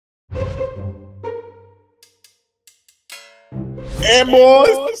Hey,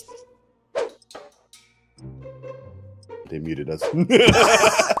 boys! They muted us.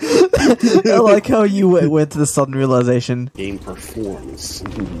 I like how you went to the sudden realization. Game performs.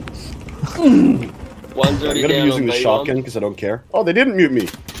 One's I'm already gonna be down using on the B1. shotgun because I don't care. Oh, they didn't mute me.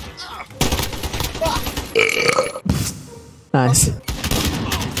 Nice.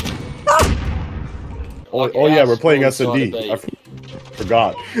 Oh yeah, we're playing that's S&D. inside I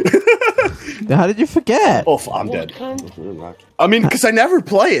forgot. How did you forget? Oh, I'm dead. cunt? I mean, because I never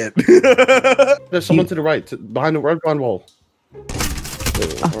play it. There's someone to the right, behind the right wall.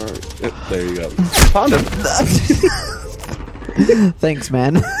 There you go. Found him. Thanks,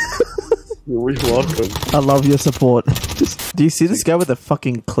 man. You're welcome. I love your support. Do you see this guy with a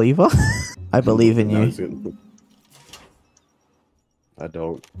fucking cleaver? I believe in you. I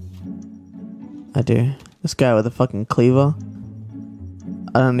don't. I do. This guy with a fucking cleaver.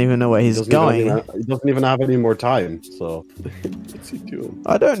 I don't even know where he's going. He doesn't even have any more time, so what's he doing?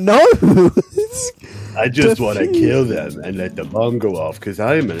 I don't know. I just want to kill them and let the bomb go off because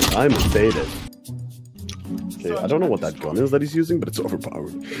I'm a sadist. Okay, I don't know what that gun is that he's using, but it's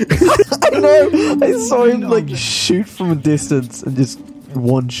overpowered. I don't know. I saw him like shoot from a distance and just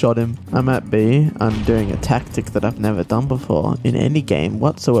one-shot him. I'm at B. I'm doing a tactic that I've never done before in any game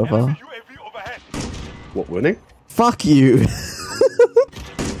whatsoever. What, winning? Fuck you.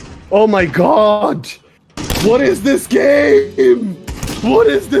 Oh my god! What is this game? What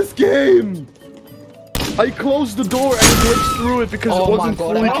is this game? I closed the door and it glitched through it because it wasn't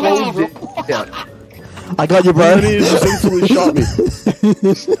fully closed. Yeah. I got you, bro. And he just instantly shot me.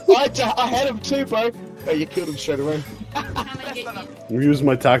 I had him too, bro. Oh, you killed him straight away. We used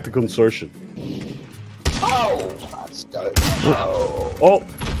my tactical insertion. Oh, let's go. Oh,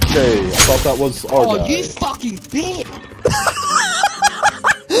 okay. I thought that was our guy. You fucking bitch!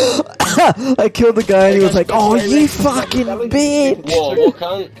 I killed the guy and he was like, "Oh, you fucking bitch!" Whoa, what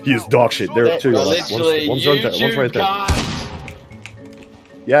cunt? He is dog shit. There are two. Literally, One's right there. One's right there.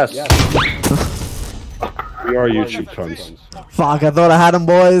 Yes. We are YouTube cunts. Fuck, I thought I had him,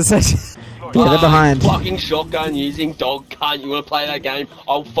 boys. Yeah, they're behind. Fucking shotgun using dog cunt. You wanna play that game?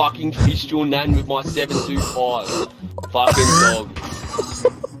 I'll fucking fist your nan with my 725. Fucking dog.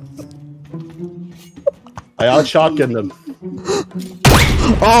 I out-shotgunned them.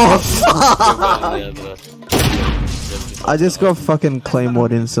 Oh, I just got fucking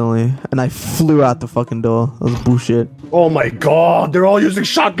claymored instantly, and I flew out the fucking door. That was bullshit. Oh my god, they're all using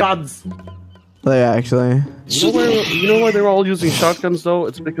shotguns! They actually. You know why they're all using shotguns though?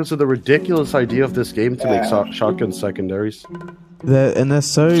 It's because of the ridiculous idea of this game to make shotgun secondaries. They're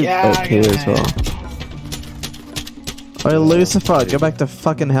so okay as well. Oh, Lucifer, go back to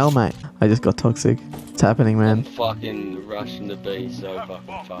fucking hell, mate. I just got toxic. It's happening, man. I'm fucking rushing the B so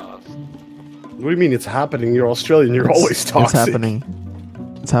fucking fast. What do you mean it's happening? You're Australian, you're always toxic. It's happening.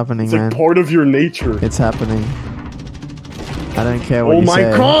 It's happening, It's man. like part of your nature. It's happening. I don't care what you say,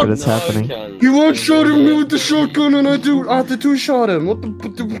 God! but it's happening. He one-shot me with the shotgun and I had to two-shot him. What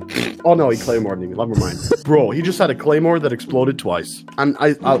the... Oh no, he claymored me. Never mind. Bro, he just had a claymore that exploded twice. And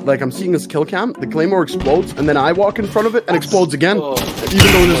I'm seeing his kill cam. The claymore explodes and then I walk in front of it and explodes again. Even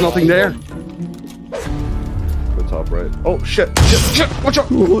though there's nothing there. The top right. Oh shit, shit, watch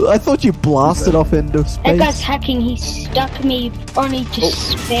out! Ooh, I thought you blasted off into space. That guy's hacking, he stuck me only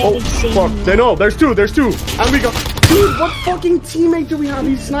just barely seeing fuck, me. they know, there's two! And we got... Dude, what fucking teammate do we have?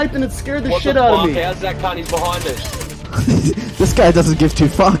 He sniped and it scared the shit out of me. How's that cunt? He's behind us. This guy doesn't give two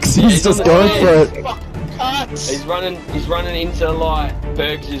fucks. He's just going for it. He's running into like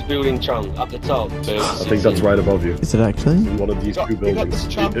Bergs' building trunk up the top. I think that's right above you. Is it actually? In one of these two buildings.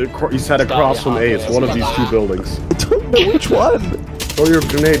 He's head across from A. It's one of these two buildings. I don't know which one. Throw your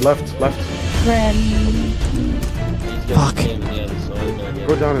grenade left. Fuck.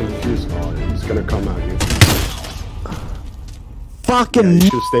 Go down and defuse. Oh, he's gonna come at you. Fucking. Yeah, you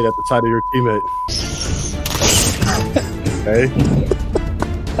should have stayed at the side of your teammate. Hey.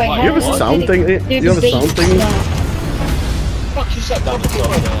 Wait, You have a sound thing? You have a sound thing? Fuck you, shut down.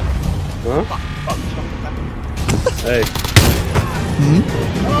 Huh? Hey.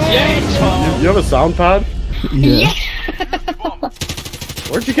 You have a sound pad? Yeah.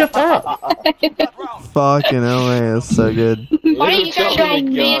 Where'd you get that? Fucking hell, man. It's so good. Why don't you go make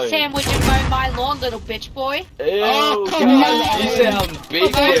me a sandwich and mow my lawn, little bitch boy? Ew, you sound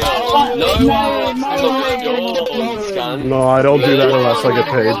big here. No one wants to look. No, I don't do that unless I get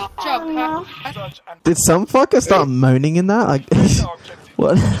paid. Did some fucker start moaning in that? Like,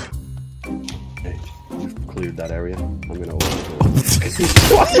 what? Hey, you've cleared that area. I'm gonna open it.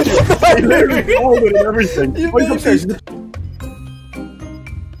 I literally called it and everything. Wait, upstairs.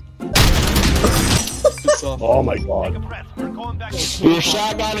 Oh my god. Your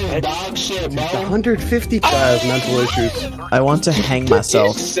shotgun is dog shit, bro. 150,000 mental issues. I want to hang Did you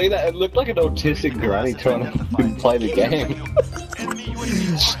myself. see that? It looked like an autistic granny trying to play the game.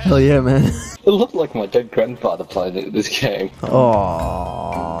 Hell yeah, man. It looked like my dead grandfather played this game.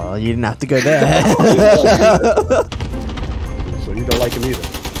 Oh, you didn't have to go there. So you don't like him either.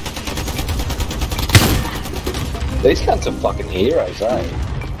 These cunts are fucking heroes, eh?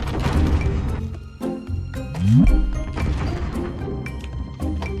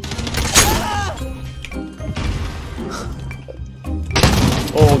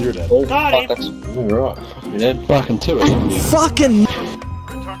 Oh, you're dead. Oh, fuck, that's... Right. You're dead. Fucking two of them. Fucking.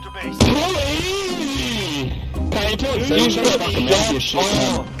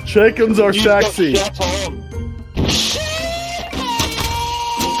 Chickens are sexy.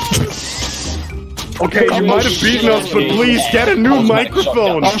 Okay, you might have beaten us, but please get a new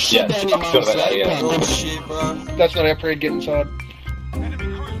microphone. Oh shit, Yeah, Danny, fuck about that, yeah. Oh shit, bro. That's not afraid get inside.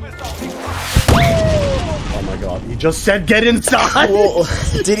 Oh my god, he just said get inside! Whoa.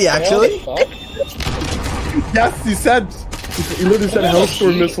 Did he actually? Yes, he said. He literally said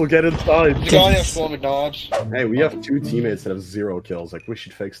Hellstorm missile, get inside. The guy has flown with dodge. Hey, we have 2 teammates that have 0 kills. Like, we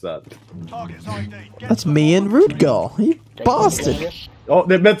should fix that. That's me and Rude Girl. You bastard. Oh,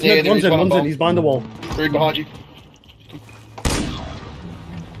 one's Yeah, in, he's on one's the in. He's behind the wall. Rude behind you.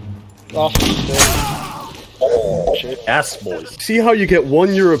 Last one. Shit. Yes, boys. See how you get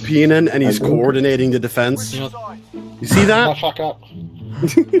one European in and he's coordinating the defense? You see Oh, that? fuck up.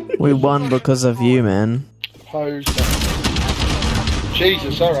 We won because of you, man. Hose.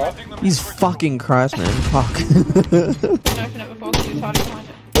 Jesus, alright. He's fucking Christ, man. Fuck.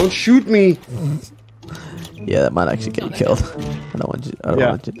 Don't shoot me. Yeah, that might actually get you killed. I don't want you. I don't Yeah.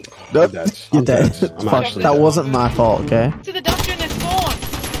 want you. I'm dead. You're I'm dead. dead. I'm Fuck, actually that dead. wasn't my fault, okay? To the dungeon is spawn.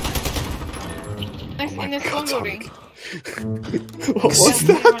 Next in this spawn building. What's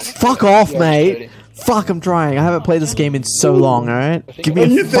that? Fuck off, Yeah, mate. dirty. Fuck, I'm trying. I haven't played this game in so long, alright? Give me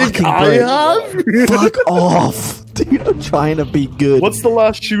And a you think fucking I break. have? Fuck off. Dude, I'm trying to be good. What's the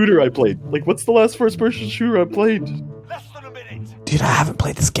last shooter I played? Like, what's the last first-person shooter I played? Dude, I haven't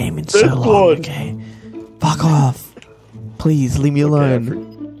played this game in so This long, one. okay? Fuck off. Please, leave me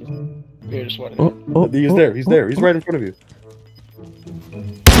alone. Yeah, just wait. Oh, oh, He's oh, there. He's oh, there. He's oh. right in front of you.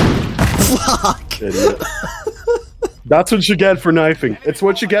 Fuck. Idiot. That's what you get for knifing. It's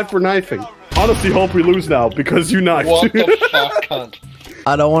what you get for knifing. Honestly, hope we lose now because you knifed. What the fuck, cunt?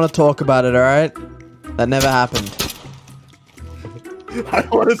 I don't want to talk about it, alright? That never happened. I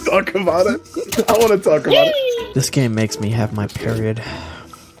want to talk about it. I want to talk about it. This game makes me have my period.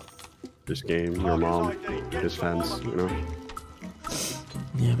 This game, your mom, his fans, you know.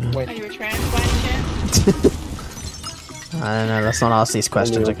 Yeah, man. Are you a transplant shit? I don't know, let's not ask these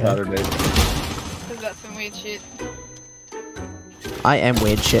questions, Only on okay? Saturday. Because that's some weird shit. I am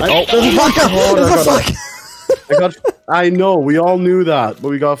weird shit. I- Oh, there's a fucker! Oh, There's a I got. fucker! I know. We all knew that, but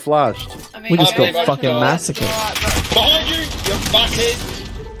we got flashed. I mean, We just got yeah, fucking it's massacred. alright, Behind you, you fuckhead!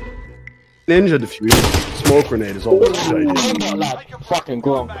 Ninja diffuser. Smoke grenade is always a good idea. Like, fucking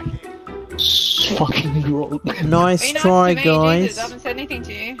gronk. Fucking gronk. but- Nice Be nice try, to me, Jesus, I guys. haven't said anything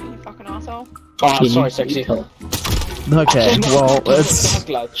to you, you fucking asshole. Oh, sorry, sexy. Okay, well, let's...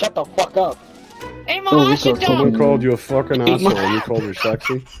 Lad, shut the fuck up. Eat my Oh, ass, you Someone dumb called you a fucking asshole and you called her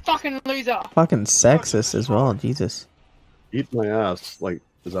sexy. fucking loser. Fucking sexist as well, Jesus. Eat my ass. Like,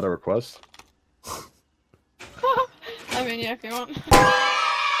 is that a request? I mean, yeah, if you want.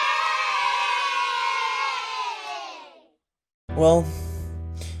 Well,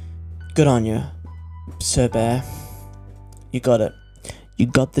 good on you, Sir Bear. You got it. You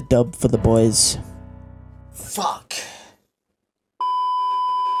got the dub for the boys. Fuck.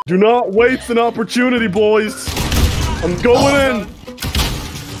 Do not waste an opportunity, boys. I'm going in.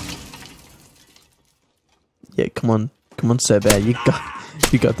 Yeah, come on, Sir Bear. You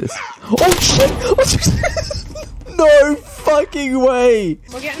got this. Oh shit! No fucking way!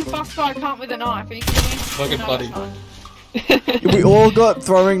 We're getting fucked by a cunt with a knife. Are you kidding me? Fucking No, buddy. that's fine. We all got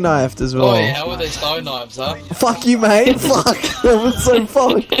throwing knifed as well. Oh yeah, how are these stone knives, huh? Fuck you, mate. Fuck. That was so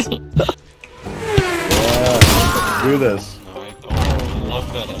fucked. Do this.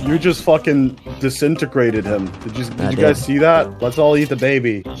 You just fucking disintegrated him. Did you I guys did. see that? Let's all eat the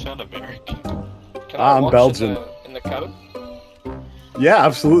baby. Can I I'm watch Belgian. In the cupboard? Yeah,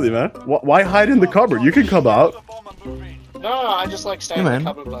 absolutely, man. Why hide in the cupboard? You can come out. No, I just like staying Yeah, in the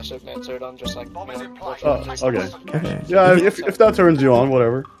man. cupboard by so I'm just like, watching Oh, the okay. Okay. Yeah, if that turns you on,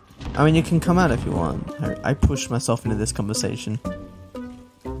 whatever. I mean, you can come out if you want. I push myself into this conversation.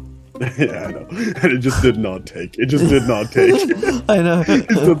 Yeah, I know. And it just did not take. It just did not take. I know.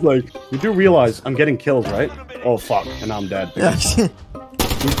 It's just like, you do realize I'm getting killed, right? Oh, fuck. And I'm dead. Yeah, shit.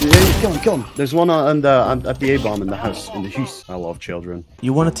 Yeah, kill him. There's one at the A-bomb in the house. I love children.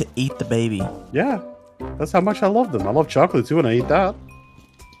 You wanted to eat the baby. Yeah. That's how much I love them. I love chocolate too, and I eat that.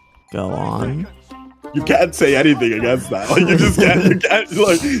 Go on. You can't say anything against that. Like, you just can't. You can't.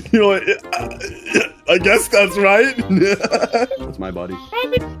 Like, you know. I guess that's right. That's my body.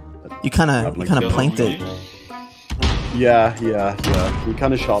 You kind of planked it. Yeah. He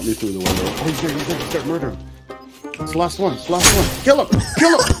kind of shot me through the window. Oh, he's there. Start murdering. It's the last one. Kill him.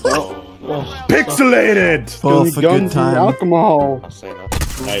 Oh. Pixelated. Oh, for good time. Alcohol.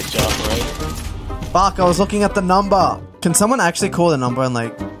 Hey, John, right? Fuck! I was looking at the number. Can someone actually call the number and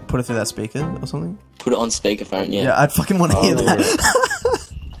like put it through that speaker or something? Put it on speakerphone, yeah. Yeah, I'd fucking want to hear that.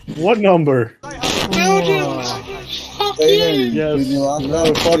 What number? Belgians! Fuck you! Yes.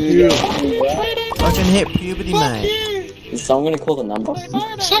 No, fuck you. Fucking hit puberty, mate. Is someone gonna call the number?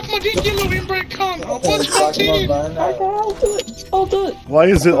 Suck my dick, you little inbred cunt! I'll punch my teeth! Okay, I'll do it. Why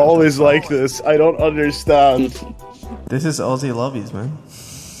is it always like this? I don't understand. This is Aussie lobbies, man.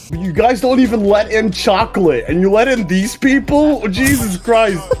 You guys don't even let in chocolate, and you let in these people? Oh, Jesus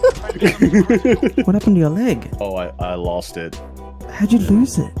Christ. What happened to your leg? Oh, I lost it. How'd you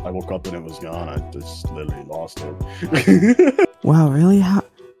lose it? I woke up and it was gone. I just literally lost it. Wow, really? How?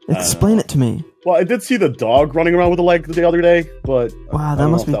 Explain it to me. Well, I did see the dog running around with a leg the other day, but... Wow, that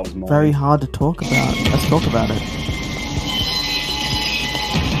must be very hard to talk about. Let's talk about it.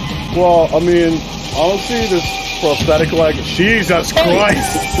 Well, I mean, honestly, this prosthetic leg... Jesus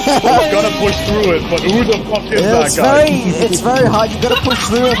Christ! I was gonna push through it, but who the fuck is that guy? It's very hard. You gotta push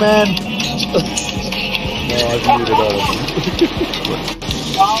through it, man. No, I've muted all of them.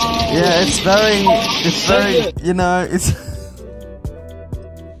 Yeah, it's very, you know, it's...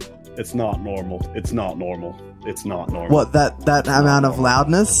 It's not normal. It's not normal. It's not normal. What, that amount of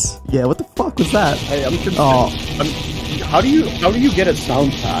loudness? Yeah, what the fuck was that? Hey, I'm confused. Oh. How do you get a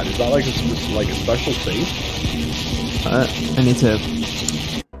sound pad? Is that like a special thing? I need to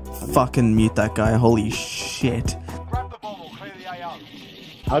fucking mute that guy. Holy shit.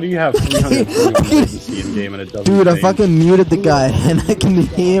 How do you have 300 latency in game and it doesn't? Dude, I fucking muted the guy and I can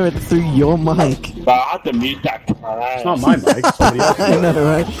hear it through your mic. But I have to mute that. It's not my mic. Somebody else's. I know,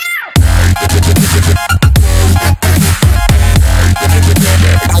 right?